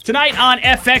Tonight on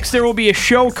FX, there will be a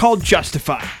show called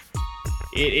Justified.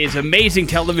 It is amazing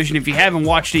television. If you haven't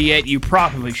watched it yet, you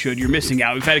probably should. You're missing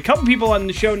out. We've had a couple people on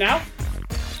the show now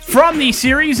from the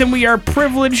series, and we are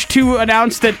privileged to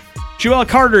announce that Joelle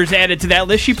Carter is added to that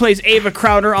list. She plays Ava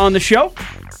Crowder on the show.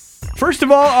 First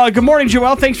of all, good morning,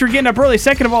 Joelle. Thanks for getting up early.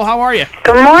 Second of all, how are you?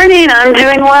 Good morning. I'm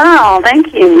doing well.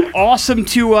 Thank you. Awesome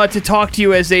to talk to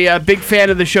you as a big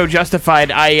fan of the show Justified.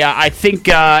 I think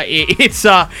it's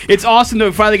awesome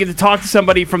to finally get to talk to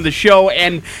somebody from the show,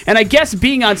 and I guess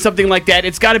being on something like that,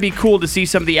 it's got to be cool to see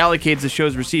some of the accolades the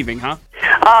show's receiving, huh?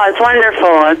 Oh, it's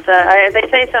wonderful. They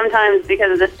say sometimes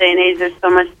because of this day and age, there's so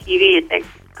much TV, it takes a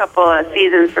couple of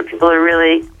seasons for people to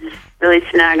really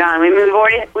snag on. I mean,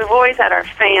 we've always had our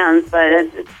fans, but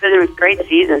it's been a great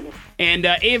season. And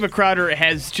Ava Crowder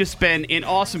has just been an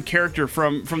awesome character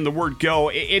from the word go.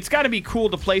 It's got to be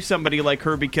cool to play somebody like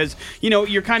her because, you know,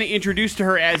 you're kind of introduced to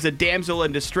her as a damsel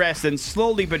in distress, and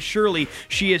slowly but surely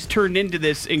she has turned into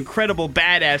this incredible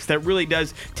badass that really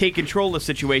does take control of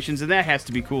situations, and that has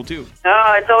to be cool too.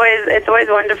 Oh, it's always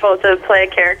wonderful to play a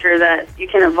character that you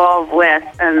can evolve with,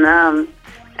 and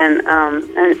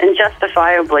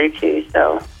justifiably too.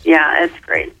 So yeah, it's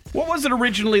great. What was it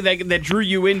originally that drew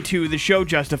you into the show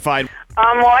Justified?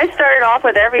 Well, I started off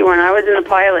with everyone. I was in the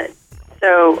pilot,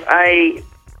 so I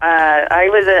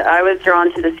was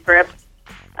drawn to the script,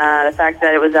 the fact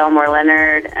that it was Elmore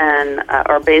Leonard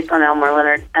or based on Elmore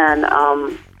Leonard, and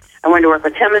I wanted to work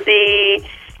with Timothy,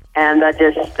 and that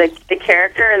just the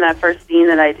character in that first scene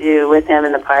that I do with him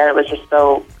in the pilot was just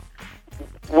so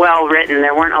well written.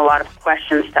 There weren't a lot of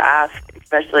questions to ask,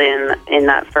 especially in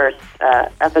that first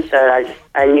episode.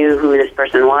 I knew who this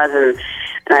person was, and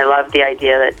I loved the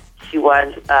idea that she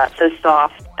was so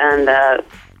soft and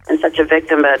such a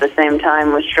victim, but at the same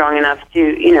time was strong enough to,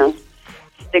 you know,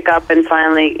 stick up and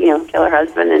finally, you know, kill her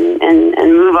husband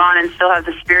and move on, and still have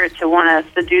the spirit to want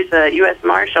to seduce a U.S.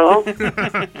 Marshal.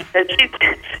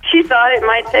 She thought it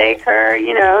might take her,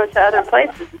 you know, to other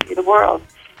places to see the world.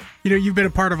 You know, you've been a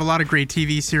part of a lot of great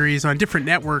TV series on different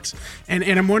networks, and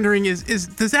I'm wondering,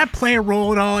 does that play a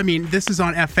role at all? I mean, this is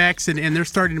on FX, and they're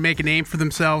starting to make a name for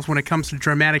themselves when it comes to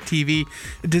dramatic TV.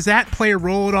 Does that play a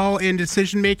role at all in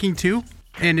decision-making, too?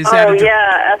 And is that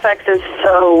yeah, FX is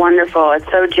so wonderful. It's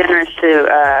so generous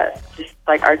to just,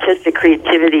 like, artistic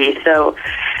creativity. So,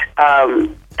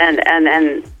 and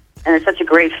it's such a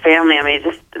great family. I mean,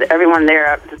 just everyone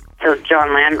there, up to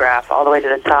John Landgraf, all the way to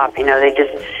the top. You know, they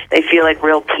feel like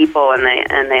real people, and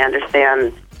they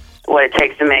understand what it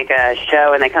takes to make a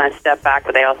show, and they kind of step back,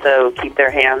 but they also keep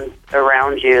their hands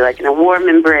around you, like in a warm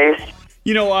embrace.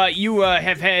 You know, you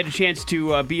have had a chance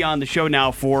to be on the show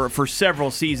now for several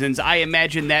seasons. I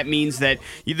imagine that means that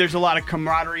there's a lot of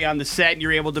camaraderie on the set, and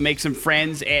you're able to make some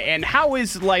friends. And how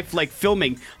is life like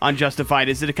filming on Justified?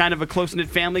 Is it a kind of a close-knit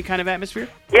family kind of atmosphere?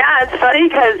 Yeah, it's funny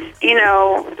because, you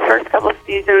know, the first couple of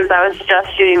seasons I was just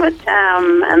shooting with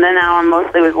Tim, and then now I'm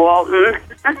mostly with Walton.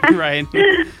 Right. But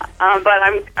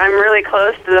I'm really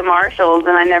close to the Marshalls,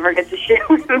 and I never get to shoot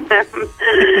with them.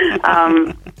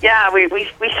 Yeah, we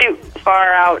shoot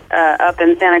far out up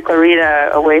in Santa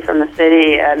Clarita, away from the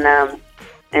city, and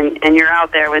you're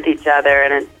out there with each other,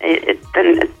 and it's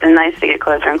been nice to get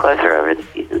closer and closer over the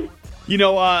season. You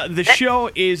know, the show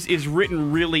is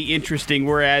written really interesting,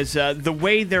 whereas the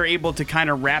way they're able to kind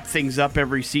of wrap things up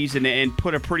every season and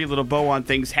put a pretty little bow on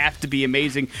things have to be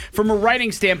amazing. From a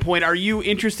writing standpoint, are you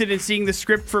interested in seeing the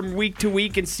script from week to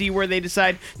week and see where they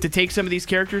decide to take some of these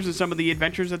characters and some of the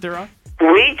adventures that they're on?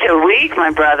 Week to week,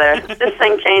 my brother. This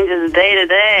thing changes day to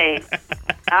day,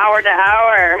 hour to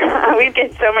hour. We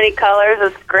get so many colors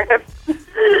of scripts.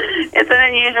 It's an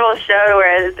unusual show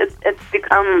where it's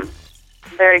become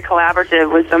very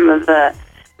collaborative with some of the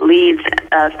leads,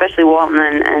 especially Walton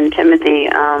and Timothy,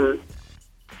 and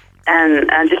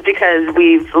just because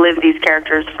we've lived these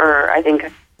characters for, I think,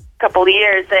 a couple of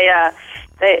years, the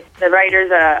writers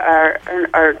are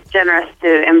generous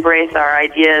to embrace our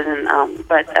ideas, and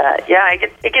yeah,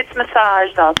 it gets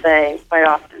massaged, I'll say, quite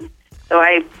often. So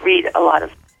I read a lot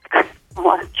of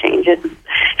changes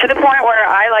to the point where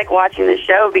I like watching the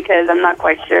show because I'm not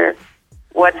quite sure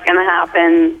what's going to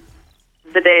happen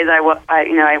the days I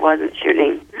wasn't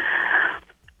shooting.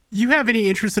 You have any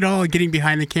interest at all in getting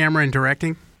behind the camera and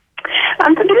directing?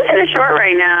 I'm producing a short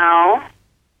right now.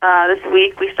 This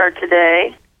week we start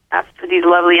today after these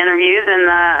lovely interviews, and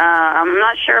I'm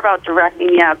not sure about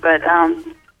directing yet, but I'm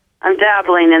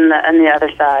dabbling in the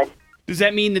other side. Does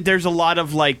that mean that there's a lot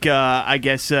of, like,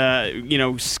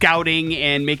 scouting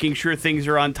and making sure things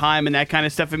are on time and that kind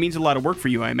of stuff? It means a lot of work for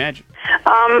you, I imagine.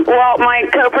 Well, my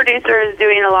co-producer is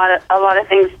doing a lot of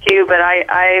things too, but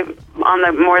I'm on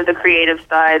the more the creative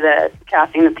side, the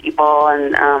casting the people,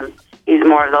 and he's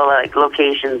more of the like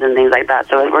locations and things like that.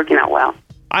 So it's working out well.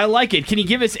 I like it. Can you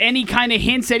give us any kind of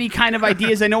hints, any kind of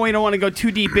ideas? I know we don't want to go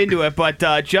too deep into it, but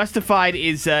Justified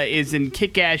is in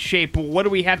kick-ass shape. What do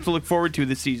we have to look forward to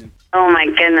this season? Oh my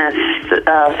goodness!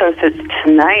 So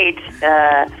tonight,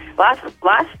 last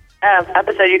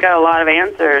episode, you got a lot of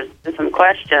answers to some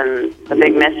questions, the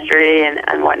big mystery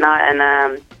and whatnot,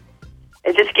 and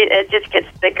it just gets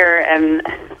thicker, and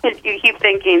you keep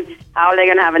thinking, how are they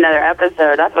going to have another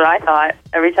episode? That's what I thought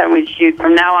every time we shoot.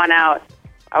 From now on out,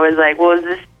 I was like, well, is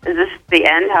this the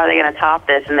end? How are they going to top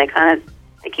this? And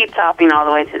they keep topping all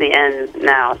the way to the end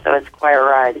now, so it's quite a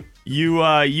ride. You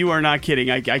are not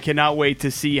kidding. I cannot wait to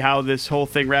see how this whole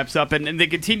thing wraps up. And the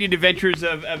continued adventures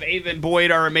of Ava and Boyd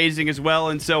are amazing as well.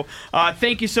 And so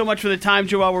thank you so much for the time,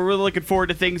 Joelle. We're really looking forward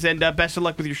to things, and best of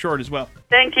luck with your short as well.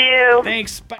 Thank you. Thanks. Bye.